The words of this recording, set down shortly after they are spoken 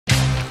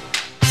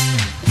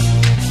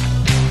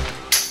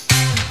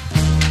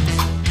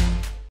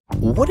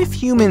What if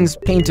humans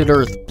painted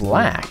Earth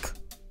black?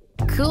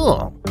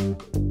 Cool.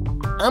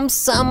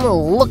 AumSum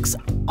looks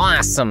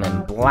awesome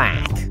in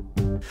black.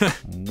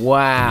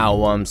 Wow,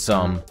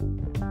 AumSum.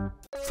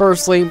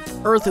 Firstly,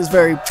 Earth is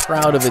very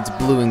proud of its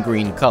blue and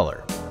green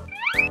color.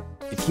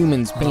 If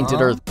humans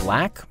painted Earth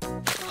black,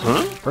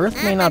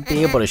 Earth may not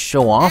be able to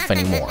show off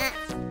anymore.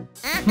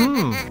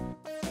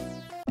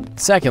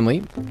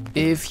 Secondly,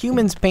 if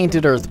humans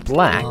painted Earth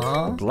black,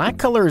 black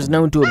color is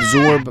known to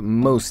absorb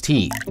most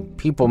heat.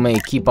 People may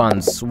keep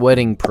on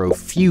sweating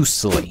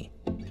profusely.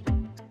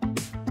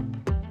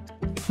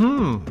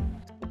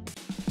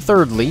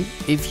 Thirdly,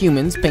 if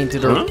humans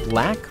painted Earth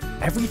black,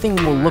 everything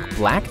will look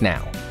black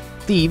now.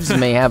 Thieves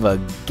may have a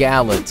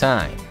gala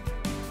time.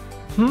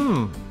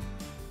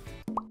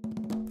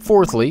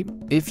 Fourthly,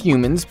 if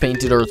humans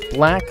painted Earth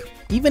black,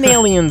 even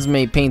aliens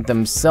may paint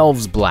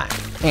themselves black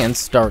and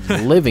start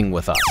living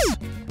with us.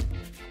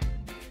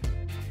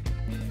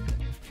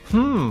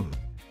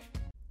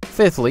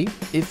 Fifthly,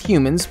 if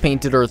humans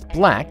painted Earth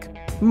black,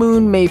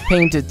 Moon may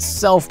paint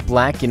itself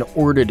black in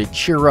order to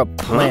cheer up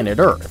planet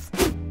Earth.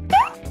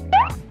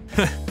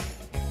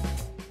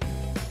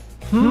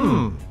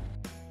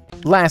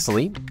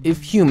 Lastly,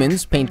 if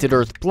humans painted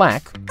Earth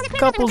black,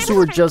 couples who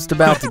are just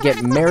about to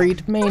get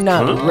married may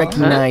not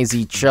recognize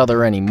each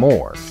other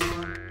anymore.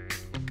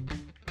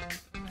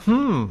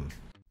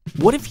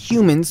 What if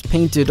humans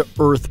painted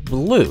Earth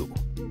blue?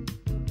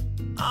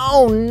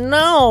 Oh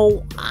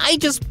no! I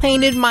just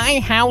painted my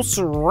house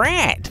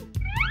red!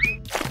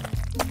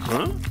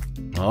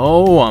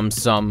 Oh,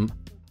 AumSum.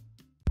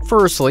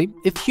 Firstly,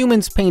 if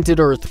humans painted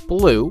Earth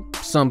blue,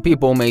 some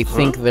people may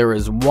think there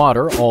is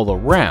water all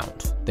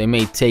around. They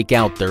may take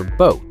out their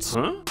boats.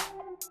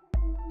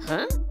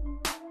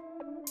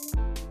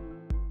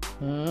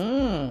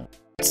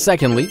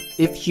 Secondly,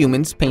 if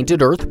humans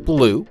painted Earth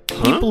blue,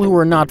 people who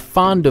are not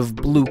fond of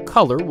blue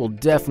color will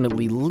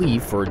definitely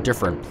leave for a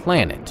different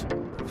planet.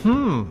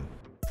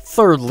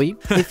 Thirdly,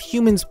 if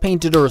humans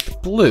painted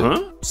Earth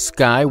blue,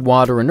 sky,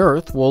 water, and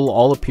Earth will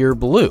all appear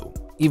blue.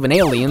 Even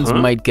aliens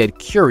might get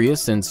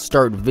curious and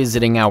start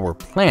visiting our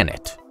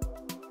planet.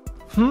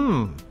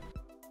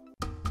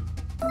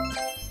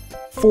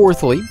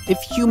 Fourthly, if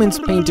humans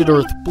painted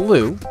Earth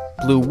blue,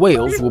 blue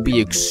whales will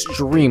be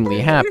extremely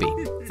happy.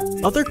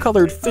 Other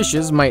colored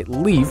fishes might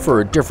leave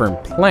for a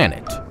different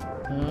planet.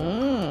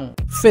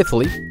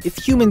 Fifthly, if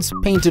humans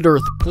painted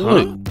Earth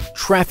blue,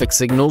 traffic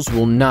signals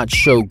will not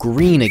show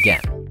green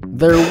again.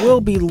 There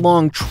will be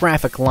long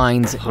traffic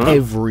lines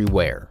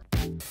everywhere.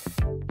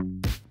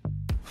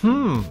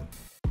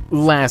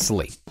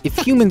 Lastly, if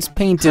humans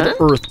painted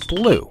Earth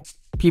blue,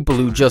 people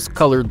who just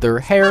colored their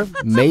hair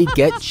may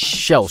get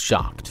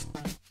shell-shocked.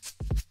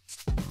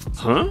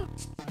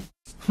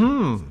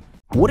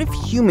 What if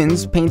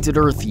humans painted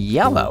Earth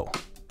yellow?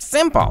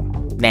 Simple.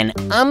 Then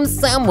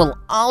AumSum will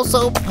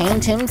also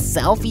paint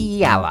himself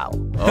yellow.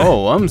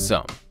 Oh,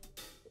 AumSum.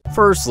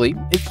 Firstly,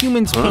 if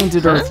humans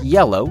painted Earth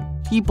yellow,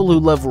 people who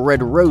love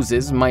red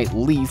roses might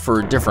leave for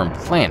a different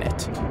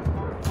planet.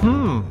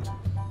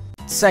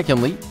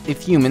 Secondly,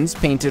 if humans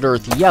painted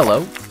Earth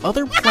yellow,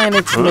 other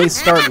planets may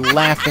start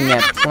laughing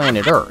at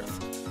planet Earth.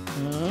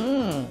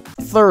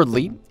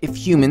 Thirdly, if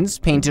humans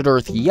painted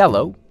Earth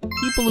yellow,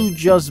 people who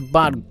just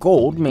bought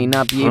gold may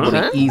not be able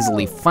to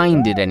easily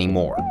find it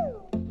anymore.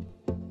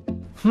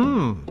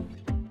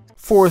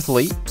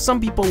 Fourthly, some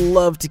people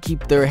love to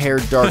keep their hair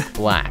dark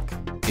black.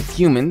 If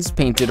humans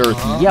painted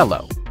Earth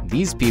yellow,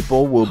 these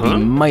people will be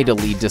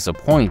mightily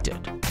disappointed.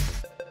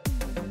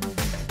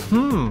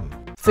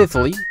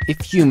 Fifthly,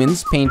 if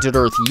humans painted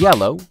Earth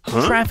yellow,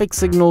 traffic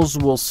signals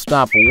will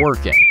stop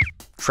working.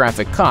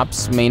 Traffic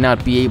cops may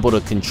not be able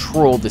to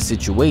control the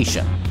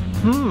situation.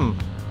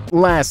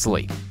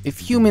 Lastly, if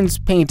humans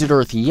painted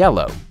Earth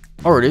yellow,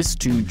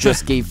 artists who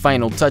just gave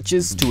final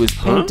touches to his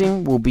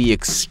painting will be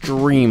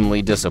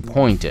extremely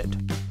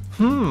disappointed.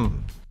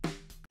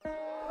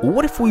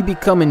 What if we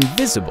become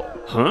invisible?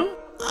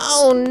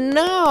 Oh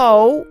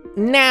no!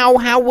 Now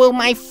how will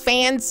my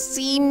fans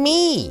see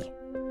me?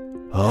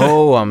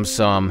 Oh,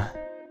 AumSum.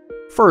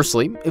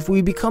 Firstly, if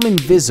we become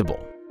invisible,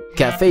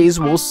 cafes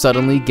will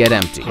suddenly get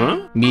empty.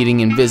 Meeting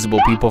invisible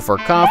people for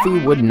coffee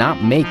would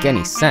not make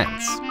any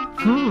sense.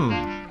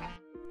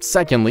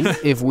 Secondly,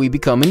 if we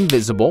become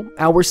invisible,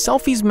 our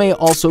selfies may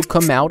also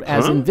come out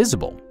as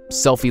invisible.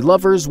 Selfie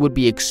lovers would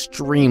be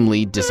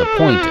extremely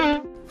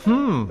disappointed.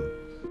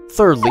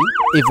 Thirdly,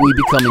 if we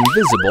become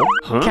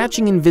invisible,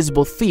 catching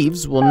invisible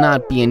thieves will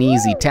not be an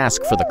easy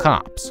task for the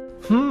cops.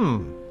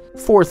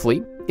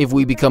 Fourthly, if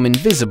we become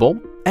invisible,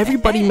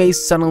 everybody may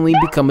suddenly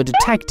become a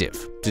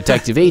detective.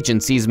 Detective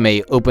agencies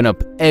may open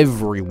up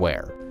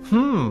everywhere.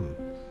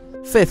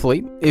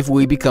 Fifthly, if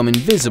we become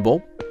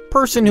invisible,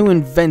 person who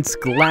invents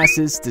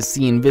glasses to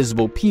see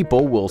invisible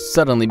people will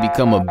suddenly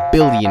become a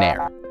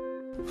billionaire.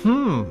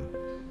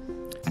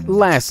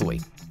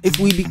 Lastly, if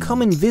we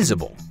become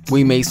invisible,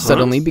 we may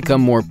suddenly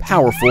become more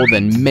powerful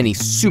than many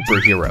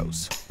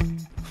superheroes.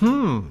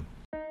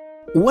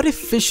 What if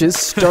fishes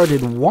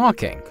started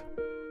walking?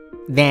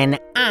 Then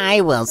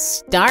I will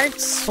start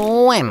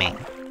swimming.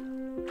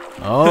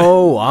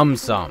 Oh,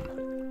 AumSum.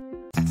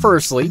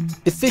 Firstly,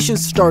 if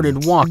fishes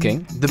started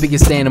walking, the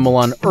biggest animal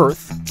on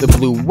Earth, the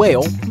blue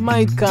whale,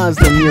 might cause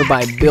the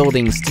nearby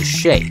buildings to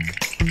shake.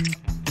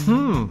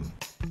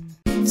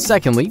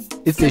 Secondly,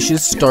 if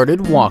fishes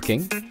started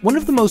walking, one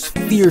of the most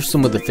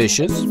fearsome of the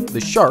fishes,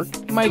 the shark,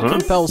 might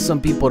compel some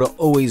people to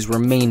always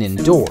remain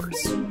indoors.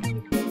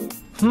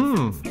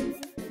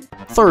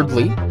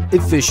 Thirdly,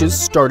 if fishes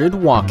started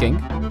walking,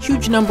 a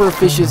huge number of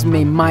fishes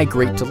may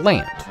migrate to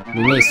land.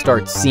 We may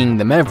start seeing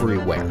them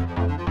everywhere.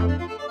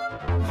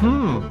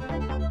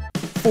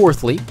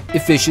 Fourthly,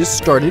 if fishes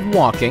started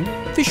walking,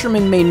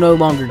 fishermen may no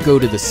longer go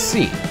to the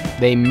sea.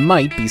 They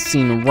might be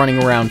seen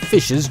running around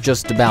fishes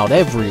just about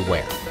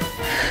everywhere.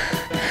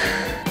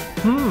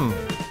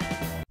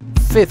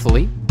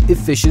 Fifthly, if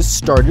fishes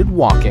started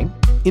walking,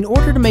 in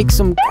order to make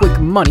some quick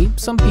money,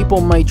 some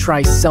people might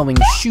try selling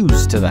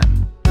shoes to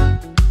them.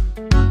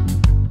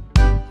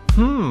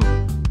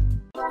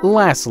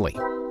 Lastly,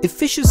 if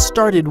fishes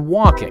started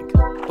walking,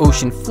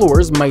 ocean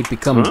floors might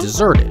become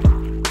deserted.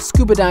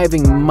 Scuba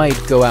diving might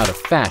go out of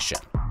fashion.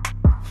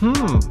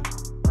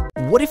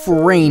 What if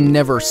rain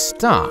never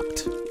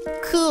stopped?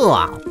 Cool.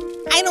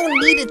 I don't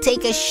need to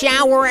take a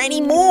shower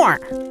anymore.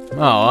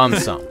 Oh,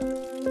 AumSum.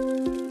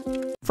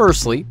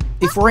 Firstly,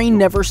 if rain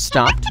never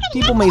stopped,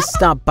 people may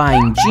stop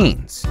buying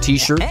jeans,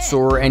 t-shirts,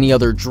 or any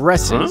other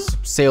dresses.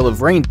 Sale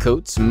of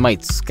raincoats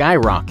might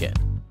skyrocket.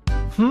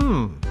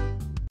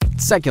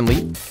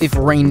 Secondly, if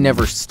rain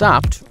never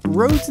stopped,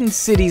 roads in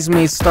cities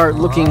may start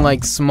looking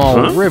like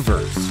small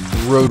rivers.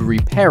 Road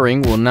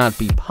repairing will not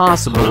be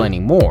possible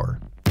anymore.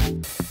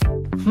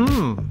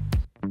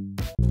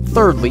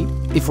 Thirdly,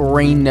 if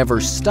rain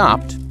never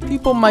stopped,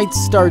 people might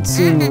start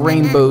seeing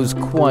rainbows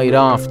quite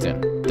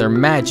often. Their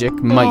magic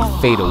might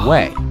fade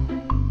away.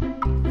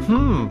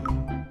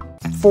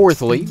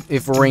 Fourthly,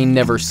 if rain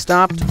never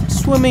stopped,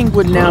 swimming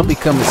would now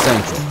become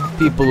essential.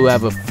 People who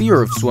have a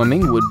fear of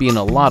swimming would be in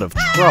a lot of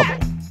trouble.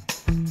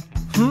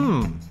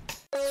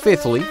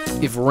 Fifthly,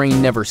 if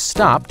rain never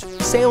stopped,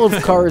 sale of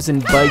cars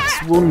and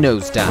bikes will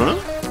nosedive.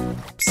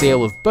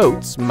 Sale of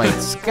boats might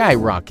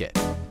skyrocket.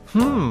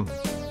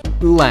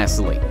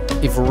 Lastly,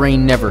 if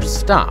rain never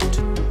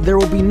stopped, there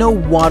will be no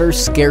water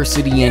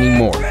scarcity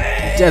anymore.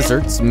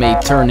 Deserts may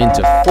turn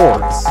into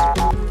forests.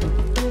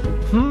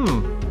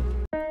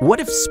 What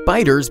if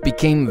spiders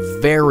became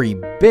very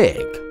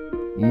big?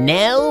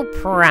 No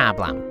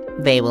problem.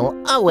 They will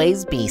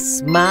always be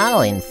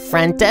small in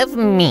front of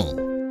me.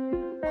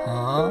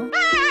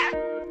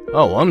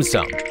 Oh,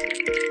 AumSum.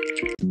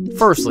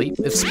 Firstly,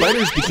 if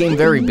spiders became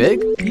very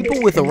big, people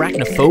with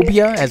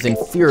arachnophobia, as in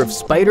fear of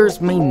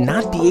spiders, may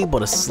not be able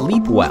to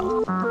sleep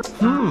well.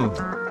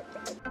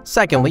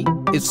 Secondly,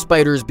 if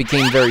spiders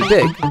became very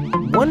big,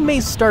 one may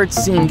start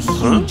seeing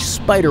huge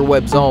spider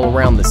webs all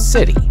around the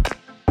city.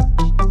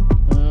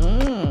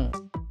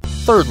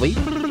 Thirdly,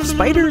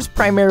 spiders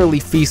primarily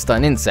feast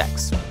on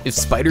insects. If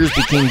spiders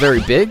became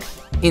very big,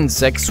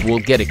 insects will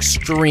get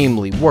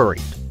extremely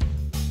worried.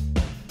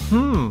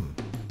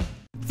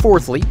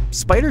 Fourthly,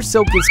 spider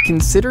silk is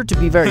considered to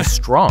be very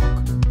strong.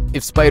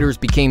 If spiders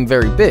became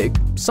very big,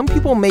 some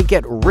people may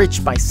get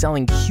rich by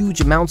selling huge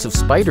amounts of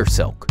spider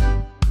silk.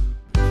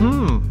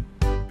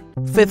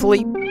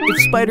 Fifthly, if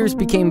spiders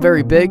became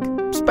very big,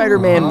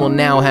 Spider-Man will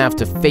now have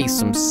to face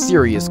some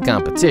serious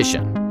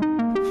competition.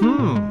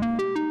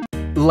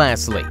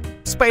 Lastly,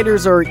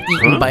 spiders are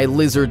eaten by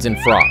lizards and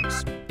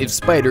frogs. If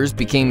spiders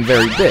became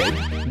very big,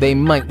 they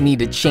might need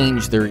to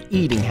change their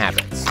eating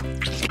habits.